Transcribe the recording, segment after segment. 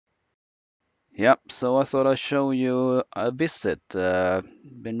Yep, so I thought I'd show you a visit.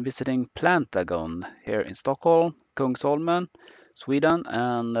 Been visiting Plantagon here in Stockholm, Kungsholmen, Sweden,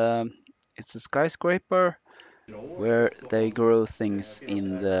 and it's a skyscraper where they grow things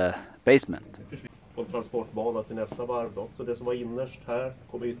in the basement. På transportbana till nästa varv då. Så det som var innerst här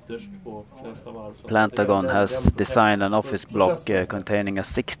kommer ytterst på nästa varv. Plantagon has designed an office block containing a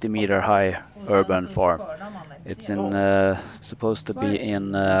 60-meter high urban farm. It's supposed to be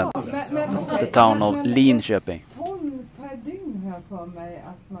in the town of Linköping.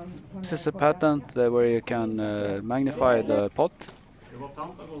 This is a patent where you can magnify the pot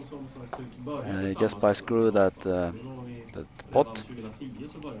just by screw that pot.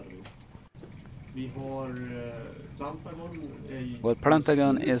 Well,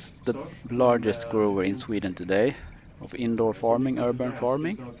 Plantagon is the largest grower in Sweden today of indoor farming, urban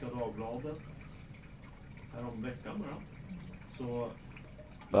farming.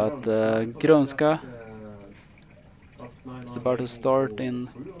 But Grönska is about to start in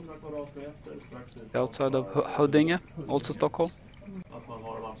outside of Huddinge, also Stockholm. Att man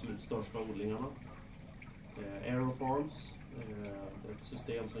har de absolut största odlingarna. Aerofarms, ett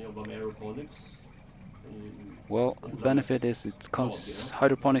system som jobbar med Hydroponics. Well, the benefit is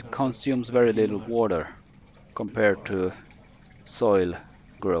hydroponic consumes very little water compared to soil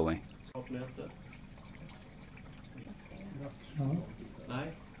growing.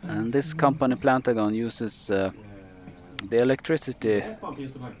 And this company Plantagon uses the electricity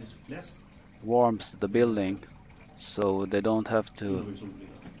warms the building, so they don't have to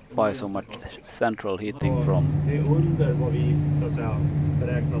buy so much central heating from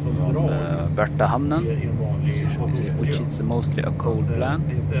Värtahamnen, which is mostly a coal plant.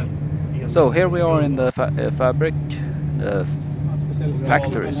 So here we are in the fabric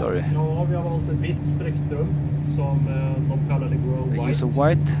factory, sorry. They use a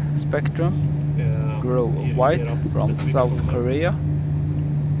white spectrum, grow white from South Korea.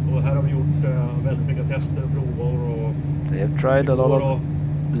 They have tried a lot of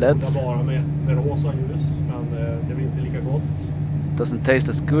LEDs. Doesn't taste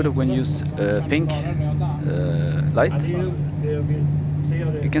as good when you use pink light.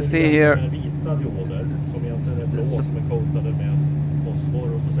 You can see here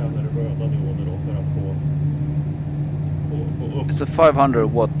it's a 500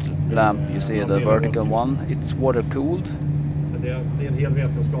 watt lamp. You see the vertical one. It's water cooled.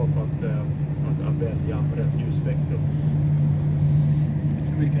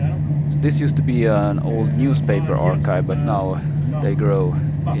 This used to be an old newspaper archive, but now they grow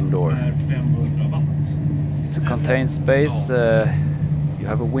indoor. It's a contained space. You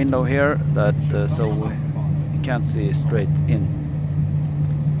have a window here that so you can't see straight in.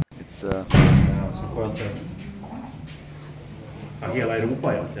 It's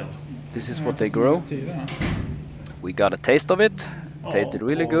this is what they grow. We got a taste of it. Tasted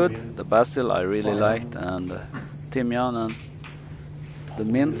really good. The basil I really liked, and thymian and the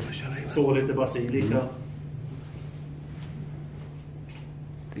mint.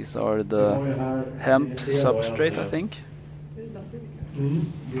 These are the hemp substrate, I think.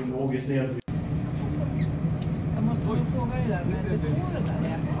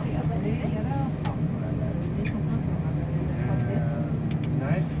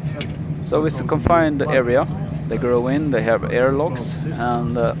 So it's a confined area. They grow in, they have airlocks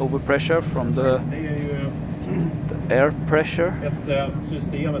and overpressure from the air pressure.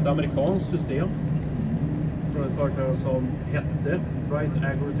 Ett amerikanskt system från ett företag som hette Bright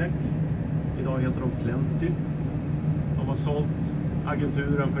Agrotech. Idag heter de Plenty. De har sålt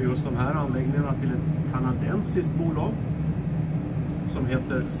agenturen för just de här anläggningarna till ett kanadensiskt bolag som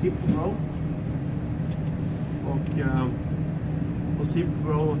heter Zipgrow. Och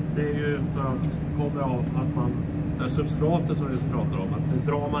Zipgrow, det är ju för att komma av att man, det substratet som vi pratar om, att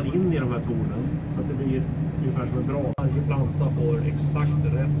det drar man in i de här tornen, att det blir ungefär som en bra. Varje planta får exakt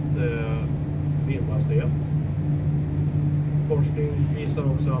rätt vindhastighet. Forskning visar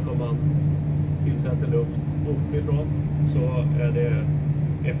också att om man tillsätter luft uppifrån så är det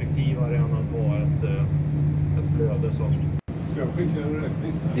effektivare än att ha ett flöde som...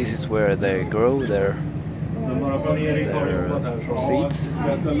 This is where they grow their seeds.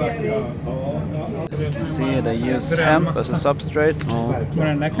 As you can see, they use hemp as a substrate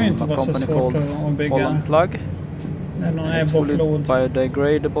from a company called Holland Plug. It's fully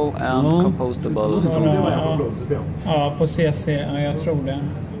biodegradable and compostable. Ja, på CC, ja, jag tror det.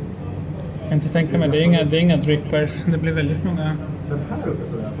 Jag kan inte tänka mig, det är inga drippers. Det blir väldigt många.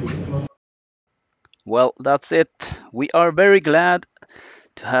 Well, that's it. We are very glad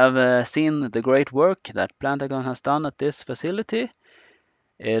to have seen the great work that Plantagon has done at this facility.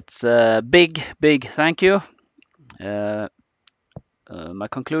 It's a big thank you. My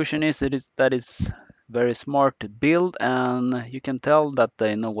conclusion is that it's very smart to build, and you can tell that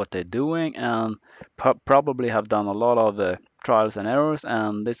they know what they're doing and probably have done a lot of trials and errors,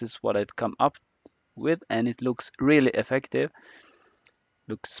 and this is what I've come up with, and it looks really effective.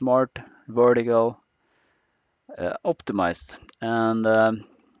 Looks smart, vertical, optimized, and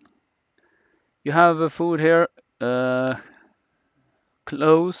you have food here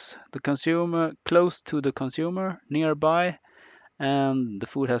close to the consumer, nearby, and the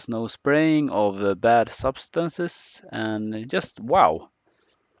food has no spraying of bad substances, and just wow.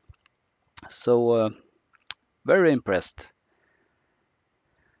 So very impressed.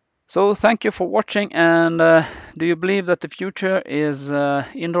 So thank you for watching, and do you believe that the future is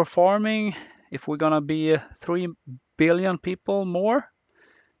indoor farming if we're gonna be 3 billion people more?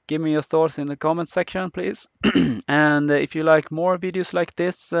 Give me your thoughts in the comment section, please. And if you like more videos like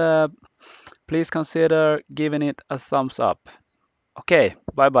this, please consider giving it a thumbs up. Okay,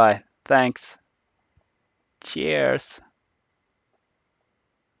 bye bye. Thanks. Cheers.